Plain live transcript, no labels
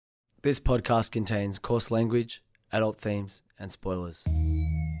This podcast contains coarse language, adult themes, and spoilers.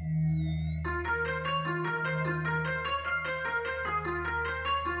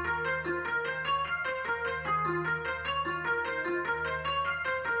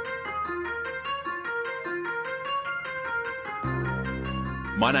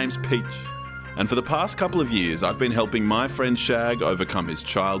 My name's Peach, and for the past couple of years I've been helping my friend Shag overcome his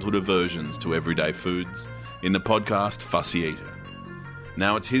childhood aversions to everyday foods in the podcast Fussy Eater.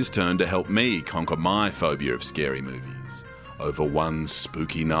 Now it's his turn to help me conquer my phobia of scary movies over one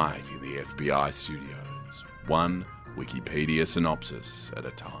spooky night in the FBI studios, one Wikipedia synopsis at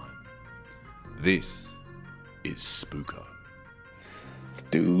a time. This is Spooko.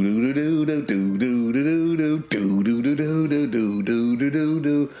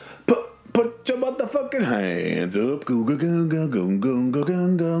 Put your motherfucking hands up.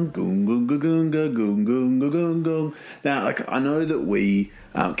 Now, I know that we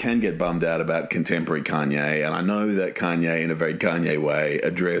can get bummed out about contemporary Kanye, and I know that Kanye, in a very Kanye way,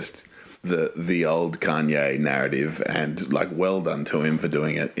 addressed the old Kanye narrative, and well done to him for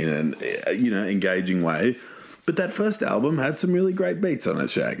doing it in an engaging way. But that first album had some really great beats on it,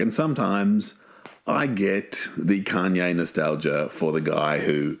 Shag, and sometimes I get the Kanye nostalgia for the guy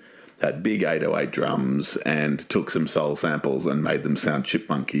who had big 808 drums and took some soul samples and made them sound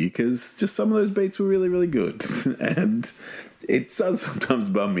chipmunky, because just some of those beats were really, really good. And it does sometimes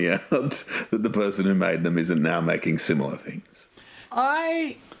bum me out that the person who made them isn't now making similar things.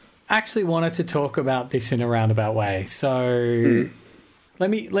 I actually wanted to talk about this in a roundabout way. So let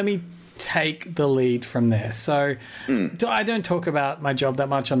me take the lead from there. So I don't talk about my job that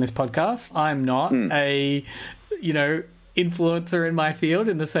much on this podcast. I'm not a, influencer in my field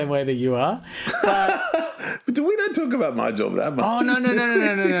in the same way that you are. But we don't talk about my job that much. Oh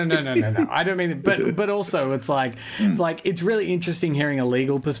no! I don't mean it. But also it's like it's really interesting hearing a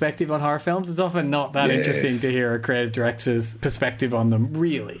legal perspective on horror films. It's often not that interesting to hear a creative director's perspective on them,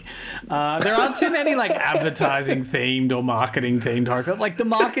 really. There aren't too many advertising themed or marketing themed horror films. The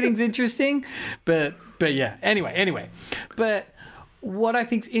marketing's interesting, but yeah. Anyway. But what I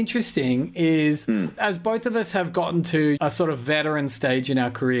think's interesting is, as both of us have gotten to a sort of veteran stage in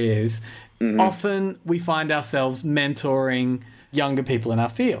our careers, often we find ourselves mentoring younger people in our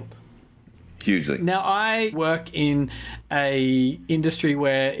field. Hugely. Now, I work in a industry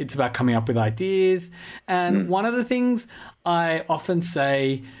where it's about coming up with ideas, and one of the things I often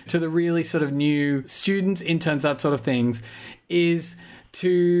say to the really sort of new students, interns, that sort of things, is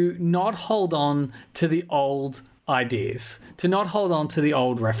to not hold on to the old ideas, to not hold on to the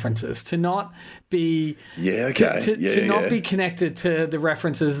old references, to not be not be connected to the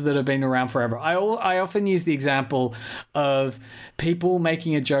references that have been around forever. I often use the example of people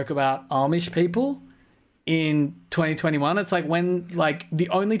making a joke about Amish people in 2021. It's when the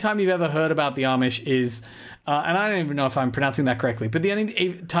only time you've ever heard about the Amish is and I don't even know if I'm pronouncing that correctly, but the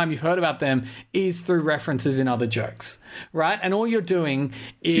only time you've heard about them is through references in other jokes, right? And all you're doing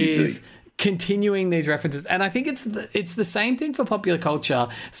is continuing these references. And I think it's the same thing for popular culture,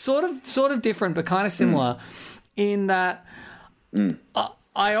 sort of different, but kind of similar in that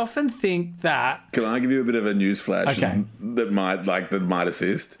I often think that... Can I give you a bit of a news flash that might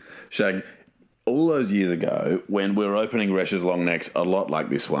assist? Shag, all those years ago, when we were opening Resh's Long Necks a lot like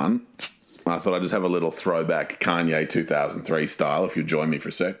this one, I thought I'd just have a little throwback Kanye 2003 style, if you'll join me for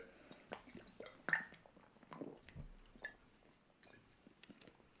a sec.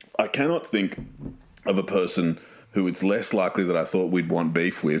 I cannot think of a person who it's less likely that I thought we'd want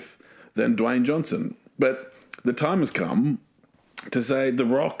beef with than Dwayne Johnson. But the time has come to say, The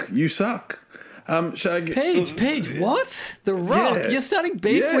Rock, you suck. Shag, Paige, what? The Rock? Yeah, You're starting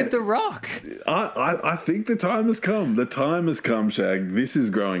beef with The Rock? I think the time has come. The time has come, Shag. This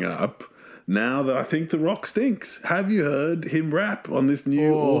is growing up. Now that I think The Rock stinks. Have you heard him rap on this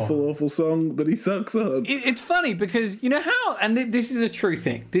new awful song that he sucks on? It's funny because you know how, and this is a true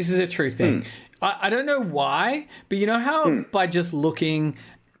thing. I don't know why, but you know how by just looking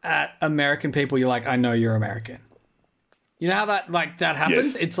at American people, you're like, I know you're American. You know how that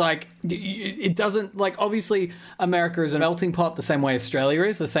happens? Yes. It's it doesn't, obviously America is a melting pot the same way Australia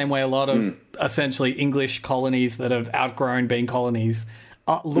is, the same way a lot of essentially English colonies that have outgrown being colonies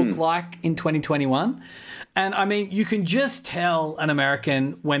look like in 2021. And I mean, you can just tell an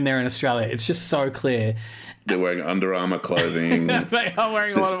American when they're in Australia. It's just so clear. They're wearing Under Armour clothing. They are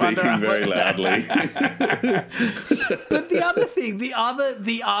wearing a lot of Under Speaking Armour. very loudly. But the other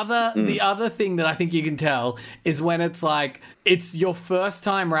thing that I think you can tell is when it's like it's your first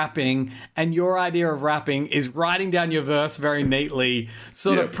time rapping and your idea of rapping is writing down your verse very neatly,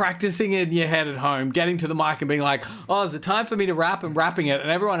 sort of practicing it in your head at home, getting to the mic and being like, oh, is it time for me to rap, and rapping it,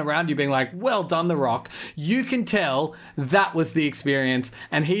 and everyone around you being like, well done, The Rock. You can tell that was the experience,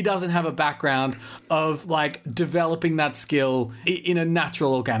 and he doesn't have a background of like developing that skill in a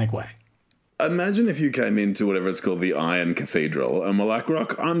natural, organic way. Imagine if you came into whatever it's called, the Iron Cathedral, and were like,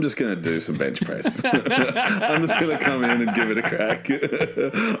 Rock, I'm just going to do some bench press. I'm just going to come in and give it a crack.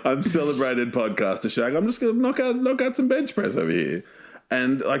 I'm celebrated podcaster Shag. I'm just going to knock out some bench press over here.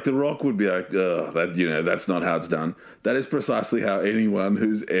 And like The Rock would be like, that's not how it's done. That is precisely how anyone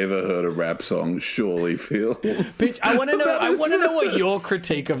who's ever heard a rap song surely feels. Bitch, I want to know what your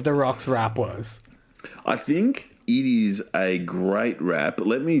critique of The Rock's rap was. I think it is a great rap.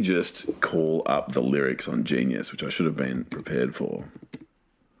 Let me just call up the lyrics on Genius, which I should have been prepared for.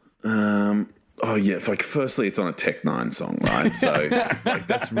 Firstly, it's on a Tech Nine song, right? So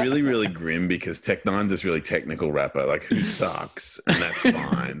that's really, really grim because Tech Nine's this really technical rapper, like who sucks, and that's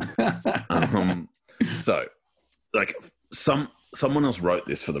fine. Someone else wrote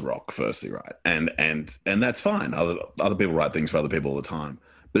this for The Rock, firstly, right? And that's fine. Other people write things for other people all the time.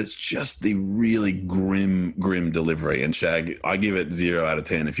 But it's just the really grim delivery. And Shag, I give it 0 out of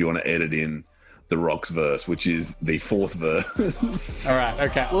 10 if you want to edit in The Rock's verse, which is the 4th verse. All right,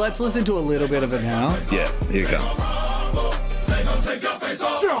 okay. Well, let's listen to a little bit of it now. Yeah, here it comes.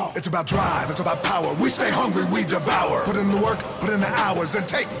 It's about drive, it's about power. We stay hungry, we devour. Put in the work, put in the hours, and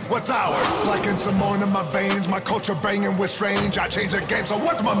take what's ours. Like in some more in my veins, my culture banging with strange. I change the game, so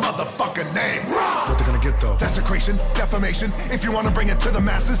what's my motherfucking name? What they gonna get though? Desecration, defamation. If you wanna bring it to the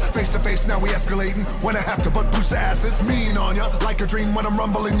masses, face to face, now we escalating. When I have to butt boost the asses, mean on ya. Like a dream when I'm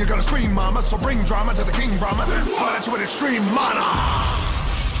rumbling, you're gonna scream, mama. So bring drama to the King Brahma. Fight at you with extreme mana.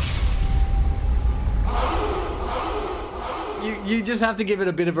 You just have to give it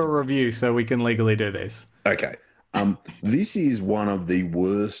a bit of a review so we can legally do this. Okay. This is one of the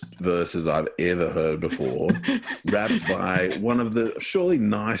worst verses I've ever heard before, rapped by one of the surely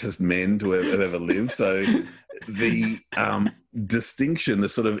nicest men to have ever lived. So the distinction, the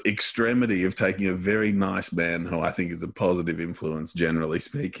sort of extremity of taking a very nice man who I think is a positive influence, generally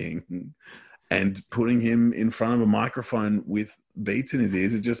speaking, and putting him in front of a microphone with beats in his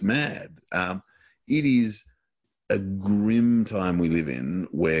ears is just mad. It is a grim time we live in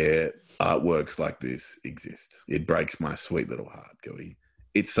where artworks like this exist. It breaks my sweet little heart, Gooey.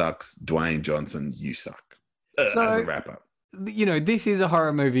 It sucks. Dwayne Johnson, you suck. As a rapper. You know, this is a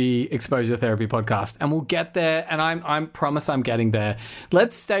horror movie exposure therapy podcast, and we'll get there, and I promise I'm getting there.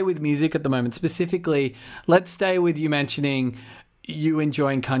 Let's stay with music at the moment. Specifically, let's stay with you mentioning you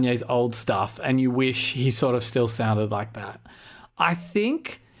enjoying Kanye's old stuff, and you wish he sort of still sounded like that. I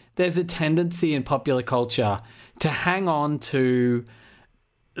think there's a tendency in popular culture to hang on to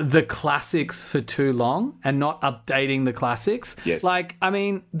the classics for too long and not updating the classics. Yes. Like, I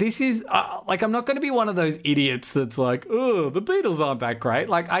mean, this is, I'm not going to be one of those idiots that's like, oh, the Beatles aren't that great.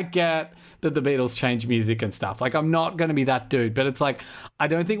 Like, I get that the Beatles change music and stuff. Like, I'm not going to be that dude. But it's like, I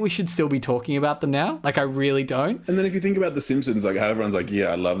don't think we should still be talking about them now. Like, I really don't. And then if you think about The Simpsons, like how everyone's like, yeah,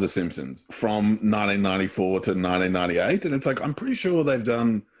 I love The Simpsons from 1994 to 1998. And it's like, I'm pretty sure they've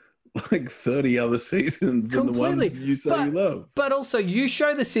done like 30 other seasons than the ones you say you love. But also, you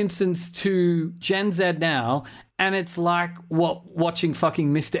show The Simpsons to Gen Z now, and it's like what watching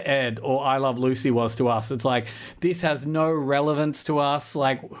fucking Mr. Ed or I Love Lucy was to us. It's like, this has no relevance to us.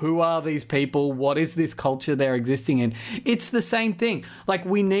 Like, who are these people? What is this culture they're existing in? It's the same thing. Like,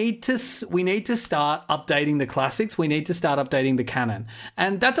 we need to start updating the classics. We need to start updating the canon.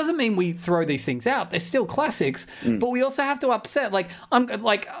 And that doesn't mean we throw these things out. They're still classics, but we also have to upset.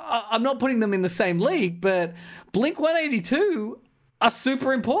 I'm not putting them in the same league, but Blink-182 are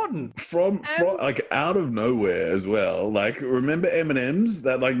super important. From like out of nowhere as well. Like, remember Eminem's,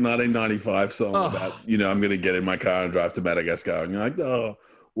 that like 1995 song about, I'm going to get in my car and drive to Madagascar. And you're like, oh,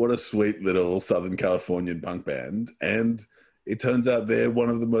 what a sweet little Southern Californian punk band. And it turns out they're one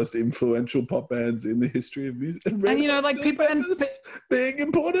of the most influential pop bands in the history of music. And like people being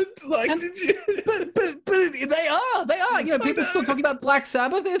important. Like, did you? But they are. People are still talking about Black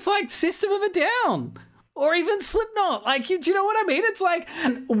Sabbath. It's like System of a Down. Or even Slipknot. Like, do you know what I mean? It's like,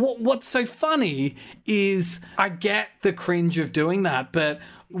 and what's so funny is I get the cringe of doing that, but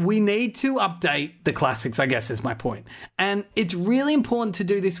we need to update the classics, I guess is my point. And it's really important to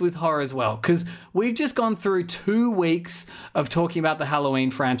do this with horror as well, because we've just gone through 2 weeks of talking about the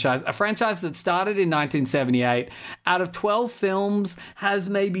Halloween franchise, a franchise that started in 1978. Out of 12 films, has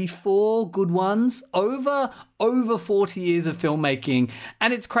maybe 4 good ones, over 40 years of filmmaking.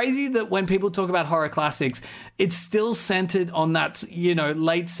 And it's crazy that when people talk about horror classics, it's still centered on that,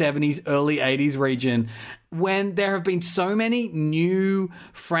 late 70s, early 80s region, when there have been so many new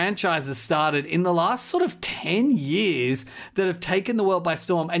franchises started in the last sort of 10 years that have taken the world by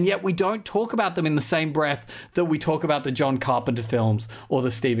storm, and yet we don't talk about them in the same breath that we talk about the John Carpenter films or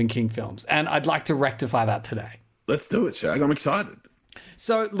the Stephen King films. And I'd like to rectify that today. Let's do it, Shag. I'm excited.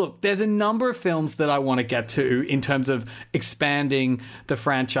 So, look, there's a number of films that I want to get to in terms of expanding the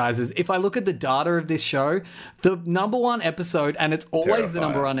franchises. If I look at the data of this show, the number 1 episode, and it's always the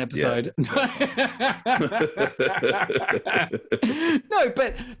number 1 episode. Yeah. No,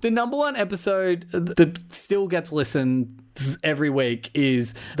 but the number 1 episode that still gets listened every week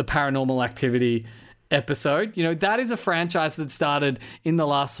is the Paranormal Activity episode. That is a franchise that started in the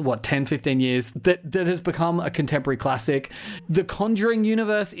last 10, 15 years that has become a contemporary classic. The Conjuring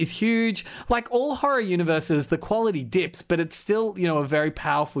universe is huge. Like all horror universes, the quality dips, but it's still, a very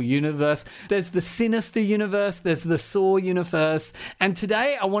powerful universe. There's the Sinister universe, there's the Saw universe, and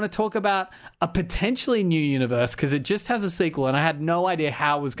today I want to talk about a potentially new universe because it just has a sequel, and I had no idea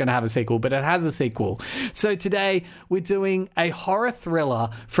how it was going to have a sequel, but it has a sequel. So today we're doing a horror thriller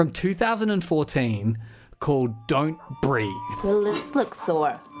from 2014 called Don't Breathe. Your lips look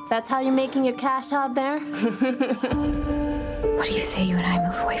sore. That's how you're making your cash out there? What do you say you and I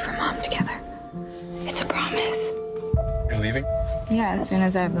move away from Mom together? It's a promise. You're leaving? Yeah, as soon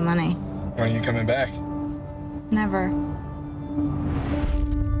as I have the money. When are you coming back? Never.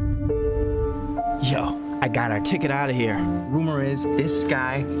 Yo, I got our ticket out of here. Rumor is this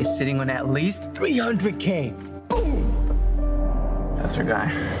guy is sitting on at least $300K. Boom! That's our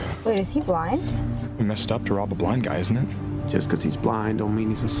guy. Wait, is he blind? We messed up to rob a blind guy, isn't it? Just because he's blind don't mean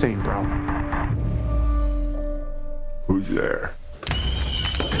he's insane, bro. Who's there?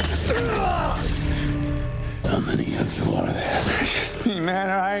 How many of you are there? It's just me,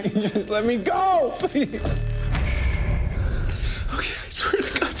 man, all right? Just let me go, please. Okay, I swear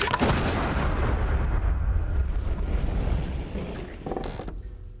to God.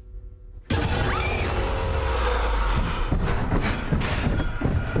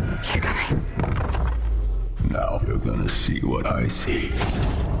 He's coming. Now you're gonna see what I see.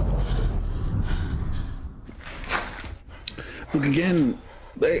 Look, again,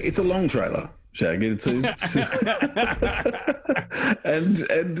 it's a long trailer, Shag. It's and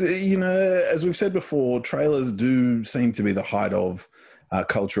as we've said before, trailers do seem to be the height of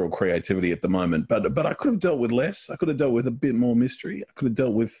cultural creativity at the moment. But I could have dealt with less. I could have dealt with a bit more mystery. I could have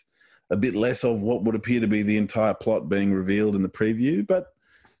dealt with a bit less of what would appear to be the entire plot being revealed in the preview. But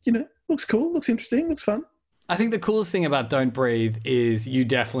looks cool, looks interesting, looks fun. I think the coolest thing about Don't Breathe is you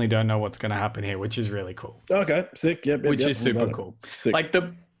definitely don't know what's going to happen here, which is really cool. Okay, sick. Yep, which is super cool. Sick. Like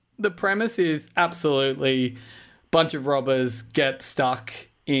the premise is absolutely bunch of robbers get stuck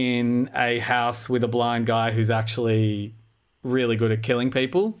in a house with a blind guy who's actually really good at killing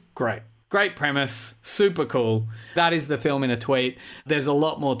people. Great premise, super cool. That is the film in a tweet. There's a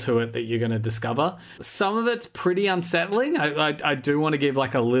lot more to it that you're going to discover. Some of it's pretty unsettling. I do want to give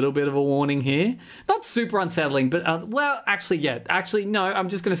like a little bit of a warning here. Not super unsettling, but actually, no, I'm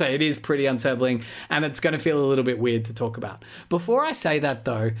just going to say it is pretty unsettling and it's going to feel a little bit weird to talk about. Before I say that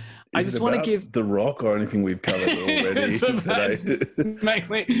though, I just want to give The Rock or anything we've covered already today.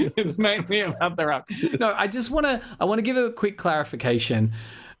 It's mainly about The Rock. No, I want to give a quick clarification.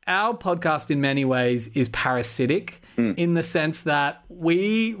 Our podcast in many ways is parasitic in the sense that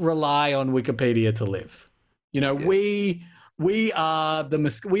we rely on Wikipedia to live. Yes. we are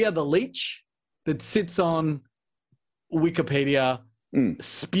the leech that sits on Wikipedia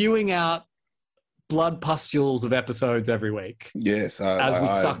spewing out blood pustules of episodes every week. Yes. As we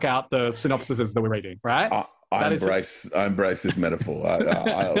suck out the synopsises that we're reading, right? I embrace this metaphor.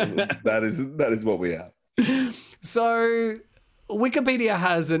 That is what we are. So Wikipedia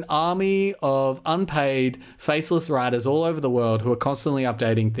has an army of unpaid, faceless writers all over the world who are constantly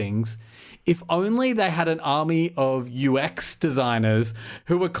updating things. If only they had an army of UX designers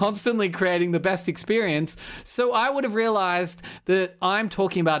who were constantly creating the best experience. So I would have realized that I'm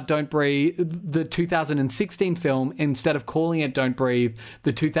talking about Don't Breathe, the 2016 film, instead of calling it Don't Breathe,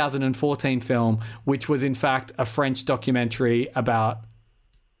 the 2014 film, which was in fact a French documentary about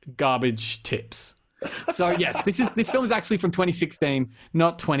garbage tips. So yes, this film is actually from 2016,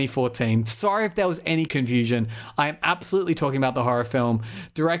 not 2014. Sorry if there was any confusion. I am absolutely talking about the horror film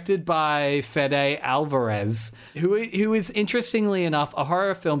directed by Fede Alvarez, who is interestingly enough a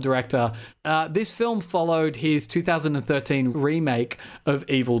horror film director. This film followed his 2013 remake of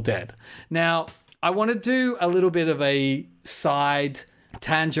Evil Dead. Now, I want to do a little bit of a side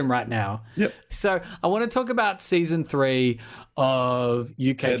tangent right now. Yep. So I want to talk about season 3 of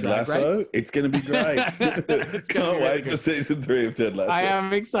UK Ted Drag Lasso. Race. It's going to be great. Can't wait for season 3 of Ted Lasso. I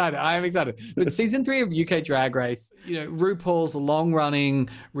am excited. But season 3 of UK Drag Race, RuPaul's long-running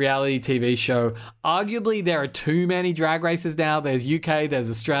reality TV show. Arguably, there are too many drag races now. There's UK, there's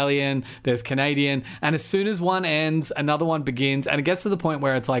Australian, there's Canadian. And as soon as one ends, another one begins. And it gets to the point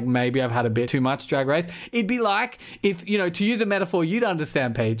where it's like, maybe I've had a bit too much drag race. It'd be like if, to use a metaphor you'd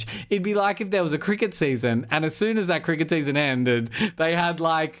understand, Peach, it'd be like if there was a cricket season, and as soon as that cricket season ended, they had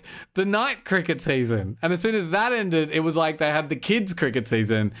like the night cricket season. And as soon as that ended, it was like they had the kids cricket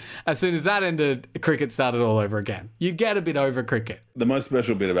season. As soon as that ended, cricket started all over again. You get a bit over cricket. The most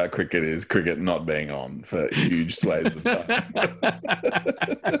special bit about cricket is cricket not being on for huge swathes of time.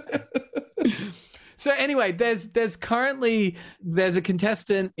 So anyway, there's a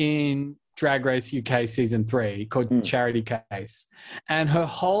contestant in Drag Race UK season 3 called Charity Case. And her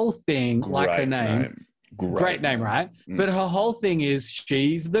whole thing, like her name. Great name, right? But her whole thing is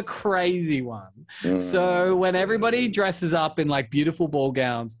she's the crazy one. So when everybody dresses up in like beautiful ball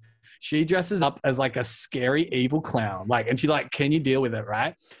gowns, she dresses up as like a scary evil clown. And she's like, can you deal with it,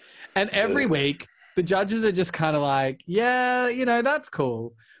 right? And every week the judges are just kind of like, yeah, that's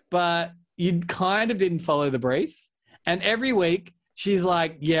cool. But you kind of didn't follow the brief. And every week she's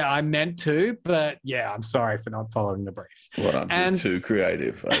like, yeah, I meant to, but yeah, I'm sorry for not following the brief. Well, I'm too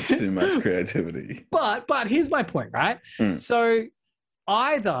creative. I have too much creativity. But here's my point, right? So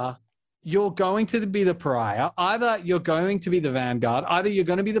either you're going to be the pariah, either you're going to be the vanguard, either you're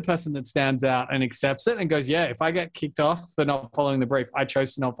going to be the person that stands out and accepts it and goes, yeah, if I get kicked off for not following the brief, I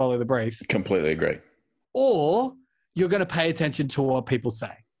chose to not follow the brief. Completely agree. Or you're going to pay attention to what people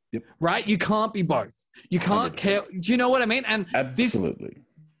say. Yep. Right? You can't be both. You can't 100%. Care. Do you know what I mean? And absolutely.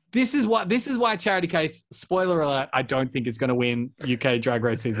 This is why Charity Case, spoiler alert, I don't think is going to win UK Drag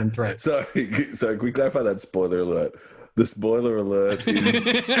Race season 3. So can we clarify that spoiler alert? The spoiler alert is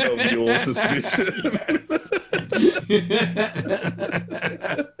of your suspicion.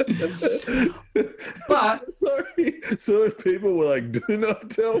 But sorry. So if people were like, do not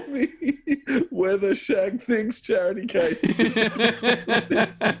tell me whether Shag thinks Charity Case,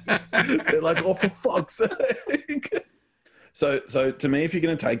 they're like, oh, for fuck's sake. So to me, if you're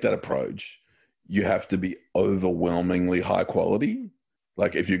going to take that approach, you have to be overwhelmingly high quality.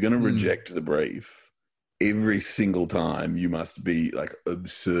 Like if you're going to reject the brief, every single time you must be like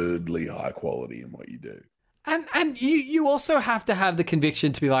absurdly high quality in what you do. And you also have to have the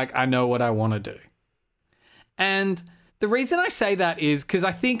conviction to be like, I know what I want to do. And the reason I say that is because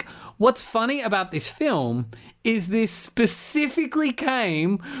I think what's funny about this film is this specifically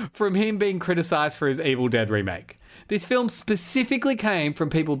came from him being criticized for his Evil Dead remake. This film specifically came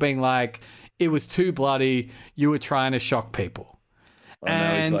from people being like, it was too bloody, you were trying to shock people. Oh,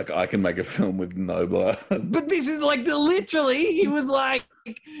 now he's like, I can make a film with no blood. But this is like literally, he was like,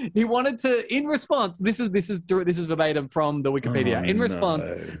 he wanted to, in response, this is verbatim from the Wikipedia. In response,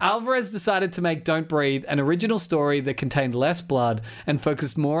 Alvarez decided to make Don't Breathe an original story that contained less blood and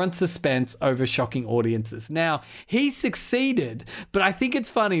focused more on suspense over shocking audiences. Now, he succeeded, but I think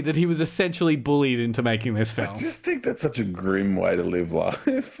it's funny that he was essentially bullied into making this film. I just think that's such a grim way to live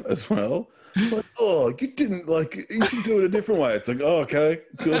life as well. Like, oh, you didn't like, you should do it a different way. It's like, oh, okay,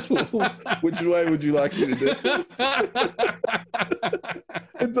 cool. Which way would you like me to do this?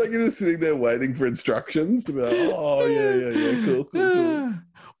 It's like you're just sitting there waiting for instructions to be like, oh, yeah, cool.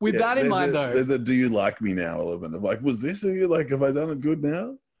 With that in mind, though. There's a do you like me now element of like, was this like, have I done it good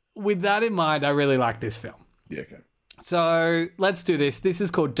now? With that in mind, I really like this film. Yeah, okay. So let's do this. This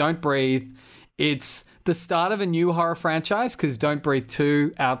is called Don't Breathe. It's the start of a new horror franchise because Don't Breathe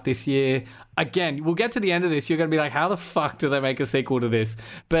 2 out this year. Again, we'll get to the end of this. You're going to be like, how the fuck do they make a sequel to this?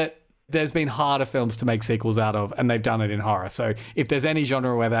 But there's been harder films to make sequels out of, and they've done it in horror. So if there's any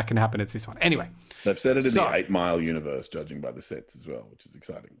genre where that can happen, it's this one. Anyway. They've set it in the 8 Mile universe, judging by the sets as well, which is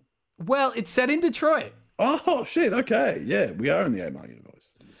exciting. Well, it's set in Detroit. Oh, shit. Okay. Yeah, we are in the 8 Mile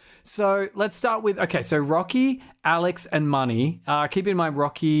universe. So let's start with, so Rocky, Alex, and Money. Keep in mind,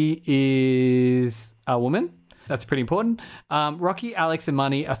 Rocky is a woman. That's pretty important. Rocky, Alex, and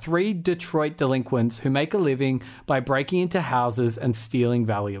Money are 3 Detroit delinquents who make a living by breaking into houses and stealing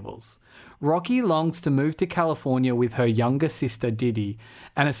valuables. Rocky longs to move to California with her younger sister Didi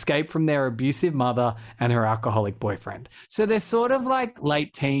and escape from their abusive mother and her alcoholic boyfriend. So they're sort of like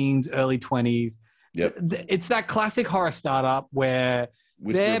late teens, early 20s. Yep. It's that classic horror startup where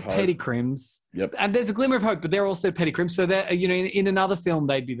they're petty crims. Yep. And there's a glimmer of hope, but they're also petty crims. So they're, in another film,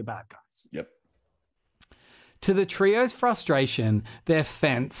 they'd be the bad guys. Yep. To the trio's frustration, their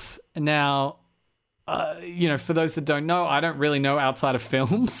fence now... for those that don't know, I don't really know outside of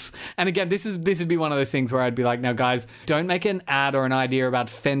films. And again, this would be one of those things where I'd be like, now guys, don't make an ad or an idea about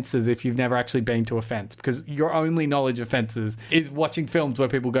fences if you've never actually been to a fence, because your only knowledge of fences is watching films where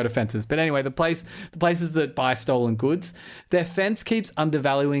people go to fences. But anyway, the places that buy stolen goods, their fence keeps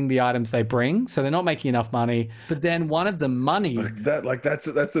undervaluing the items they bring, so they're not making enough money. But then one of the money...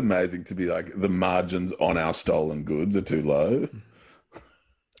 That's amazing to be like, the margins on our stolen goods are too low.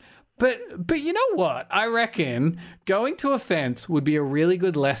 But you know what? I reckon going to a fence would be a really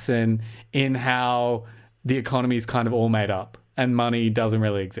good lesson in how the economy is kind of all made up and money doesn't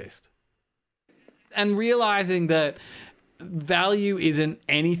really exist. And realizing that value isn't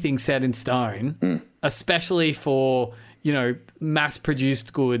anything set in stone, especially for,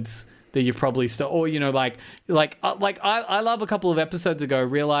 mass-produced goods that you've probably or I love a couple of episodes ago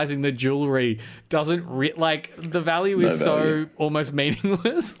realizing that jewelry doesn't the value is so almost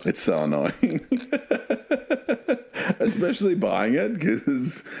meaningless. It's so annoying. Especially buying it,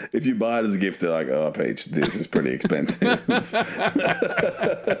 because if you buy it as a gift, they're like, oh, Peach, this is pretty expensive.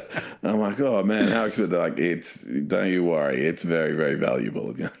 I'm like, oh man, how expensive? They're like, don't you worry, it's very, very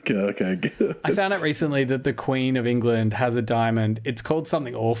valuable. Okay, good. I found out recently that the Queen of England has a diamond. It's called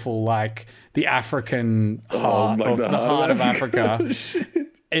something awful, like the African heart, the heart of Africa.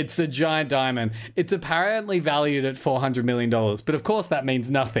 It's a giant diamond. It's apparently valued at $400 million. But of course that means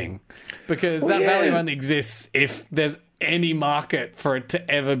nothing, because value only exists if there's any market for it to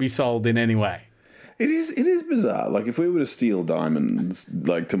ever be sold in any way. It is bizarre. Like, if we were to steal diamonds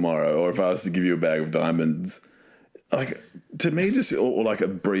like tomorrow, or if I was to give you a bag of diamonds, like, to me, or like a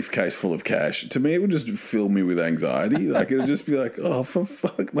briefcase full of cash, to me it would just fill me with anxiety. Like, it would just be like, oh, for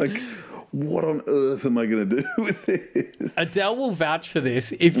fuck, like, what on earth am I going to do with this? Adele will vouch for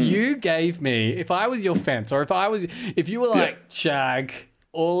this. If you gave me, if I was your fence, or if you were like, Shag,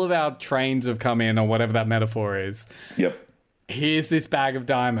 all of our trains have come in, or whatever that metaphor is. Yep. Here's this bag of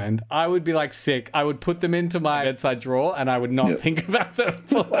diamond. I would be like sick. I would put them into my bedside drawer and I would not think about them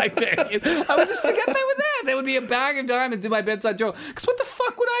for like 10 years. I would just forget they were there. There would be a bag of diamonds in my bedside drawer. Because what the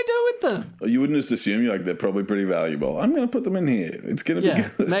fuck would I do with them? You wouldn't just assume they're probably pretty valuable. I'm going to put them in here. It's going to be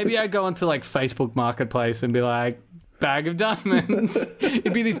good. Maybe I'd go onto like Facebook Marketplace and be like, bag of diamonds.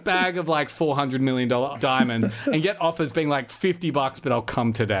 It'd be this bag of like $400 million diamonds and get offers being like $50, but I'll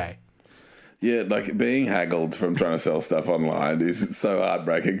come today. Yeah, like being haggled from trying to sell stuff online is so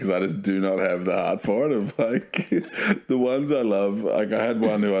heartbreaking, because I just do not have the heart for it. Of like the ones I love, like I had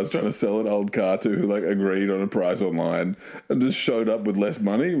one who I was trying to sell an old car to, who like agreed on a price online and just showed up with less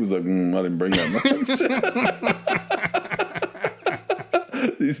money. He was like, I didn't bring that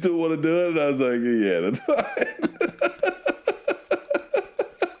much. You still want to do it? And I was like, yeah, that's fine.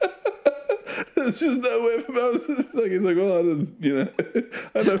 There's just nowhere for me. He's like, well, I just,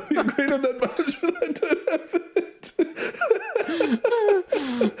 I know we agreed on that much, but I don't have it.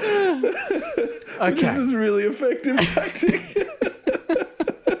 Okay. This is really effective tactic.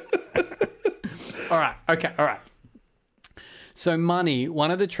 All right. So Money, one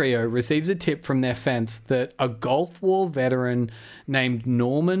of the trio, receives a tip from their fence that a Gulf War veteran named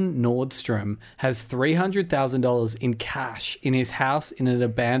Norman Nordstrom has $300,000 in cash in his house in an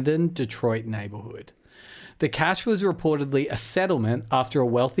abandoned Detroit neighborhood. The cash was reportedly a settlement after a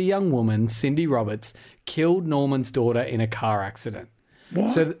wealthy young woman, Cindy Roberts, killed Norman's daughter in a car accident.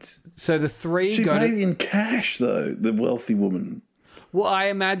 What? So the three she paid in cash, though, the wealthy woman. Well, I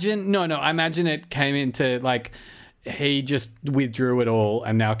imagine it came into like... He just withdrew it all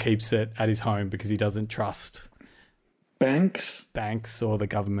and now keeps it at his home because he doesn't trust banks or the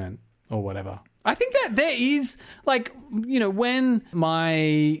government or whatever. I think that there is, like, when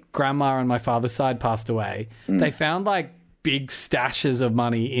my grandma on my father's side passed away, they found like big stashes of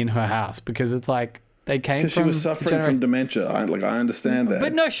money in her house because it's like they came from... Because she was suffering from dementia. I understand that.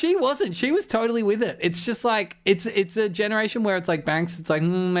 But no, she wasn't. She was totally with it. It's just like, it's a generation where it's like banks, it's like,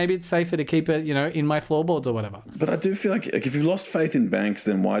 maybe it's safer to keep it, in my floorboards or whatever. But I do feel like if you've lost faith in banks,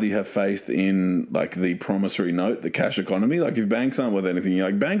 then why do you have faith in, like, the promissory note, the cash economy? Like, if banks aren't worth anything, you're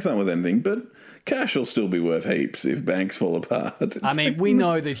like, banks aren't worth anything, but cash will still be worth heaps if banks fall apart. I mean, we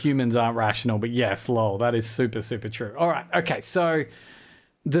know that humans aren't rational, but yes, lol, that is super, super true. All right, okay, so...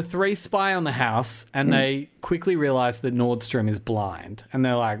 the three spy on the house and they quickly realize that Nordstrom is blind. And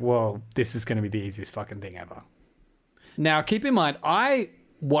they're like, well, this is going to be the easiest fucking thing ever. Now, keep in mind, I've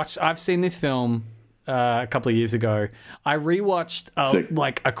seen this film a couple of years ago. I rewatched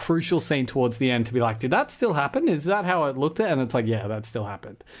a crucial scene towards the end to be like, did that still happen? Is that how it looked at? And it's like, yeah, that still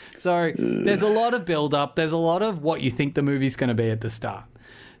happened. So there's a lot of build up. There's a lot of what you think the movie's going to be at the start.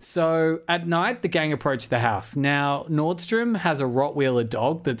 So at night, the gang approach the house. Now, Nordstrom has a Rottweiler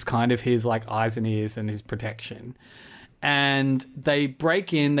dog that's kind of his like eyes and ears and his protection. And they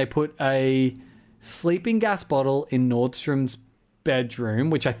break in, they put a sleeping gas bottle in Nordstrom's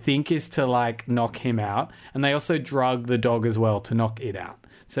bedroom, which I think is to like knock him out. And they also drug the dog as well to knock it out.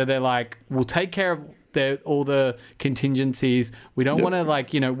 So they're like, we'll take care of all the contingencies. We don't want to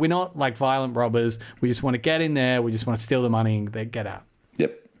like, we're not like violent robbers. We just want to get in there. We just want to steal the money and then get out.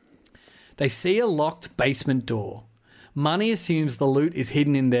 Yep. They see a locked basement door. Money assumes the loot is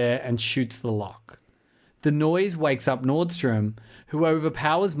hidden in there and shoots the lock. The noise wakes up Nordstrom, who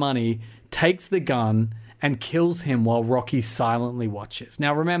overpowers Money, takes the gun, and kills him while Rocky silently watches.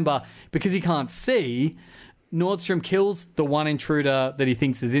 Now remember, because he can't see, Nordstrom kills the one intruder that he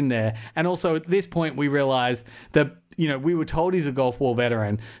thinks is in there. And also at this point, we realize that, we were told he's a Gulf War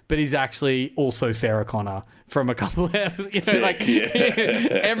veteran, but he's actually also Sarah Connor from a couple of,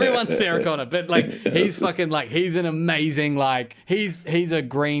 everyone's Sarah Connor, but like, he's fucking like, he's an amazing, like, he's a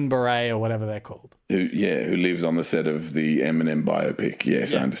Green Beret or whatever they're called. Who lives on the set of the Eminem biopic.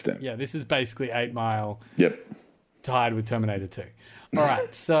 Yes, I understand. Yeah, this is basically 8 Mile. Yep. Tied with Terminator 2. All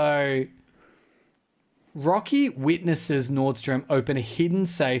right, so Rocky witnesses Nordstrom open a hidden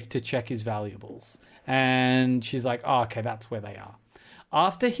safe to check his valuables. And she's like, oh, okay, that's where they are.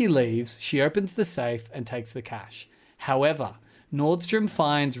 After he leaves, she opens the safe and takes the cash. However, Nordstrom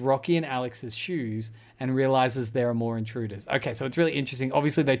finds Rocky and Alex's shoes and realizes there are more intruders. Okay, so it's really interesting.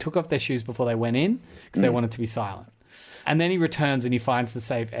 Obviously, they took off their shoes before they went in because they wanted to be silent. And then he returns and he finds the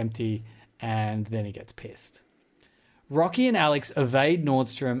safe empty and then he gets pissed. Rocky and Alex evade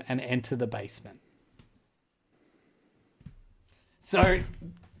Nordstrom and enter the basement. So,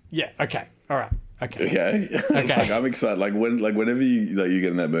 yeah, okay, all right. Okay. Like, I'm excited. Whenever you get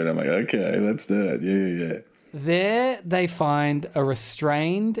in that mood, I'm like, okay, let's do it. Yeah. There they find a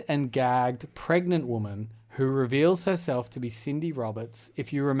restrained and gagged pregnant woman who reveals herself to be Cindy Roberts.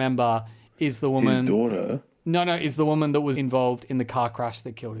 If you remember, is the woman his daughter? No, is the woman that was involved in the car crash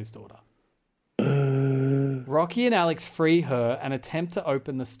that killed his daughter. Rocky and Alex free her and attempt to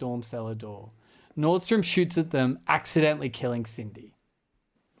open the storm cellar door. Nordstrom shoots at them, accidentally killing Cindy.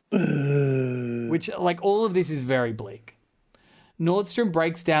 Which, like, all of this is very bleak. Nordstrom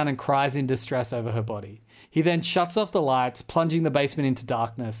breaks down and cries in distress over her body. He then shuts off the lights, plunging the basement into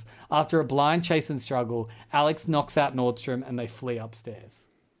darkness. After a blind chase and struggle, Alex knocks out Nordstrom and they flee upstairs.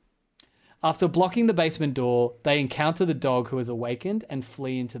 After blocking the basement door, they encounter the dog who has awakened and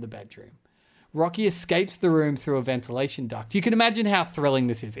flee into the bedroom. Rocky escapes the room through a ventilation duct. You can imagine how thrilling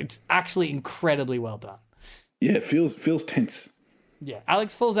this is. It's actually incredibly well done. Yeah, it feels tense. Yeah,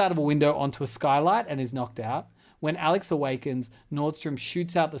 Alex falls out of a window onto a skylight and is knocked out. When Alex awakens, Nordstrom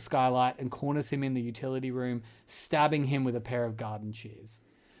shoots out the skylight and corners him in the utility room, stabbing him with a pair of garden shears.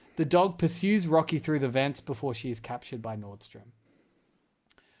 The dog pursues Rocky through the vents before she is captured by Nordstrom.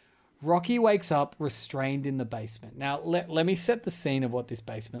 Rocky wakes up restrained in the basement. Now, let me set the scene of what this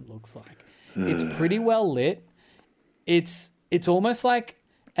basement looks like. It's pretty well lit. It's almost like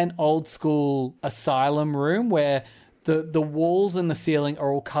an old school asylum room where the walls and the ceiling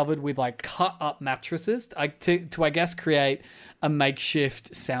are all covered with like cut up mattresses to I guess create a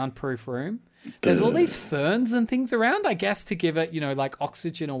makeshift soundproof room. There's all these ferns and things around, I guess, to give it, like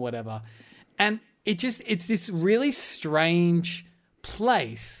oxygen or whatever. And it's this really strange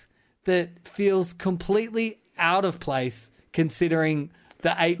place that feels completely out of place considering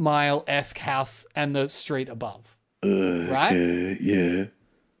the 8 Mile-esque house and the street above. Right? Yeah.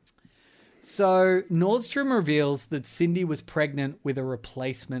 So Nordstrom reveals that Cindy was pregnant with a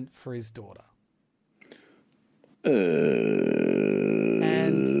replacement for his daughter. And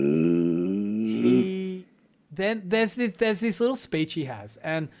there's this little speech he has,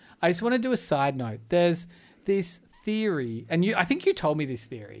 and I just want to do a side note. There's this theory, and I think you told me this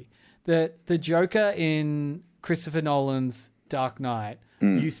theory, that the Joker in Christopher Nolan's Dark Knight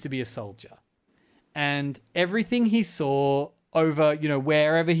used to be a soldier, and everything he saw over,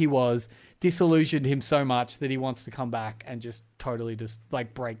 wherever he was, disillusioned him so much that he wants to come back and just totally just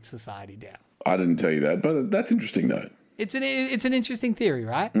like break society down. I didn't tell you that, but that's interesting though. It's an interesting theory,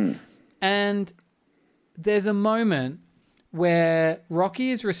 right? And there's a moment where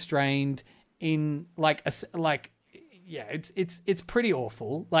Rocky is restrained in yeah, it's pretty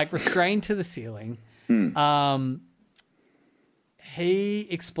awful. Like restrained to the ceiling. He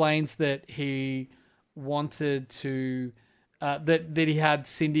explains that he wanted to that he had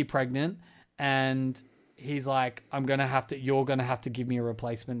Cindy pregnant, and he's like, you're gonna have to give me a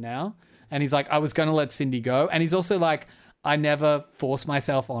replacement now. And he's like, I was gonna let Cindy go, and he's also like, I never forced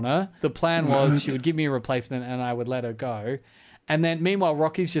myself on her. The plan was she would give me a replacement and I would let her go. And then meanwhile,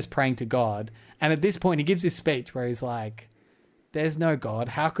 Rocky's just praying to God. And at this point, he gives this speech where he's like, there's no God.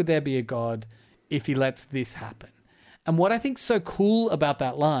 How could there be a God if he lets this happen? And what I think's so cool about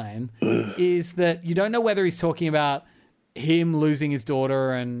that line is that you don't know whether he's talking about him losing his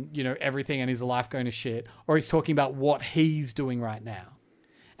daughter and, you know, everything and his life going to shit, or he's talking about what he's doing right now.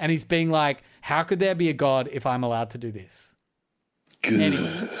 And he's being like, how could there be a God if I'm allowed to do this?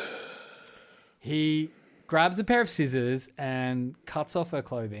 Anyway, he grabs a pair of scissors and cuts off her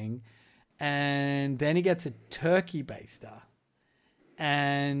clothing, and then he gets a turkey baster.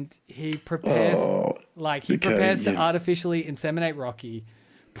 And he prepares, to artificially inseminate Rocky,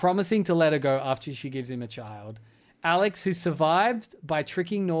 promising to let her go after she gives him a child. Alex, who survived by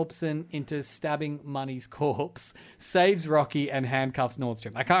tricking Nordstrom into stabbing Money's corpse, saves Rocky and handcuffs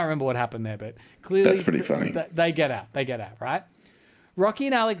Nordstrom. I can't remember what happened there, but clearly that's pretty funny. They get out, right? Rocky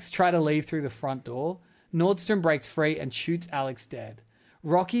and Alex try to leave through the front door. Nordstrom breaks free and shoots Alex dead.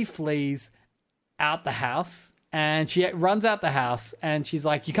 Rocky flees out the house. And she runs out the house and she's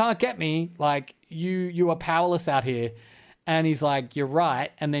like, you can't get me. Like, you are powerless out here. And he's like, you're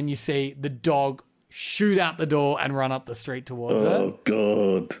right. And then you see the dog shoot out the door and run up the street towards her. Oh,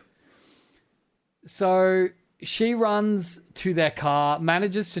 God. So she runs to their car,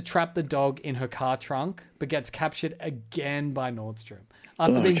 manages to trap the dog in her car trunk, but gets captured again by Nordstrom.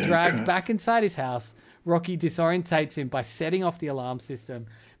 After being dragged back inside his house, Rocky disorientates him by setting off the alarm system,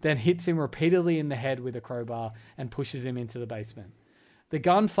 then hits him repeatedly in the head with a crowbar and pushes him into the basement. The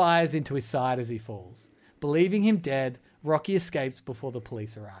gun fires into his side as he falls. Believing him dead, Rocky escapes before the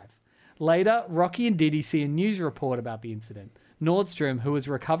police arrive. Later, Rocky and Diddy see a news report about the incident. Nordstrom, who was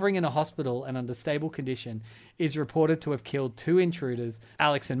recovering in a hospital and under stable condition, is reported to have killed 2 intruders,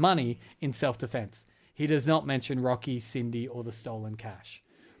 Alex and Money, in self-defense. He does not mention Rocky, Cindy, or the stolen cash.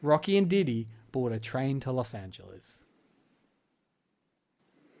 Rocky and Diddy board a train to Los Angeles.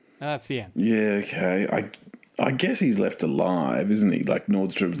 And that's the end. Yeah, okay. I guess he's left alive, isn't he? Like,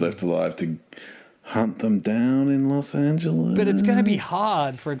 Nordstrom's left alive to hunt them down in Los Angeles. But it's going to be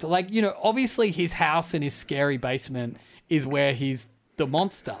hard for him to, like, you know, obviously his house and his scary basement is where he's the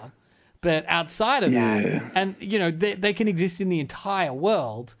monster. But outside of that, and, you know, they can exist in the entire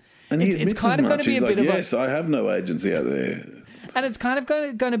world. And it's kind of going to be a bit of yes, I have no agency out there. And it's kind of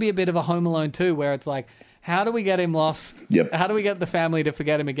going to be a bit of a Home Alone too, where it's like, how do we get him lost? Yep. How do we get the family to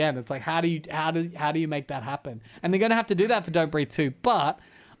forget him again? It's like, how do you make that happen? And they're going to have to do that for Don't Breathe 2. But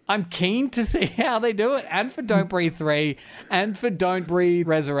I'm keen to see how they do it, and for Don't Breathe 3, and for Don't Breathe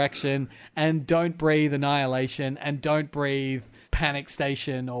Resurrection, and Don't Breathe Annihilation, and Don't Breathe Panic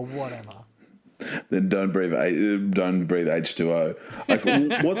Station, or whatever. Then Don't Breathe H2O.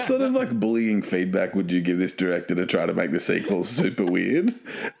 Like, what sort of like bullying feedback would you give this director to try to make the sequel super weird?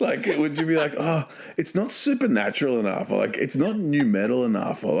 Like, would you be like, oh, it's not supernatural enough, or like it's not new metal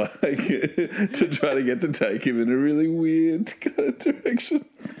enough, or like to try to get to take him in a really weird kind of direction?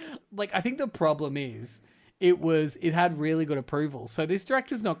 Like, I think the problem is it had really good approval. So this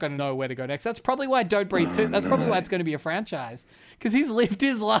director's not going to know where to go next. That's probably why Don't Breathe 2. That's probably why it's going to be a franchise. Because he's lived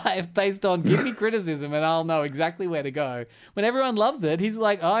his life based on give me criticism and I'll know exactly where to go. When everyone loves it, he's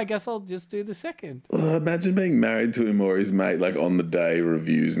like, oh, I guess I'll just do the second. Imagine being married to him or his mate, like on the day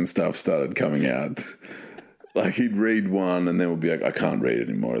reviews and stuff started coming out. Like, he'd read one and then would be like, I can't read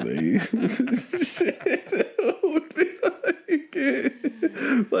any more of these. Shit. It would be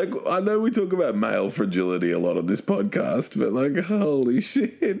like, I know we talk about male fragility a lot on this podcast, but like, holy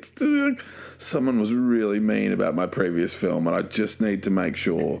shit. Someone was really mean about my previous film, and I just need to make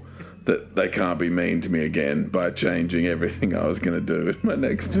sure that they can't be mean to me again by changing everything I was going to do in my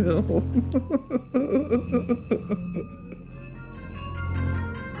next film.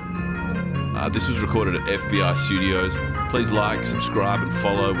 This was recorded at FBI Studios. Please like, subscribe, and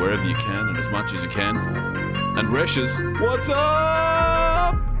follow wherever you can and as much as you can. And Reshes, what's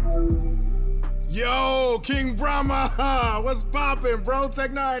up? Yo, King Brahma, what's poppin', bro?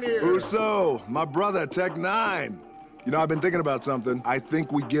 Tech9 here. Uso, my brother, Tech9. You know, I've been thinking about something. I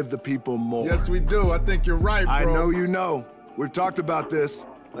think we give the people more. Yes, we do. I think you're right, bro. I know you know. We've talked about this.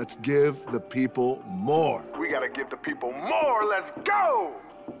 Let's give the people more. We gotta give the people more. Let's go!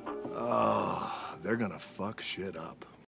 Oh, they're gonna fuck shit up.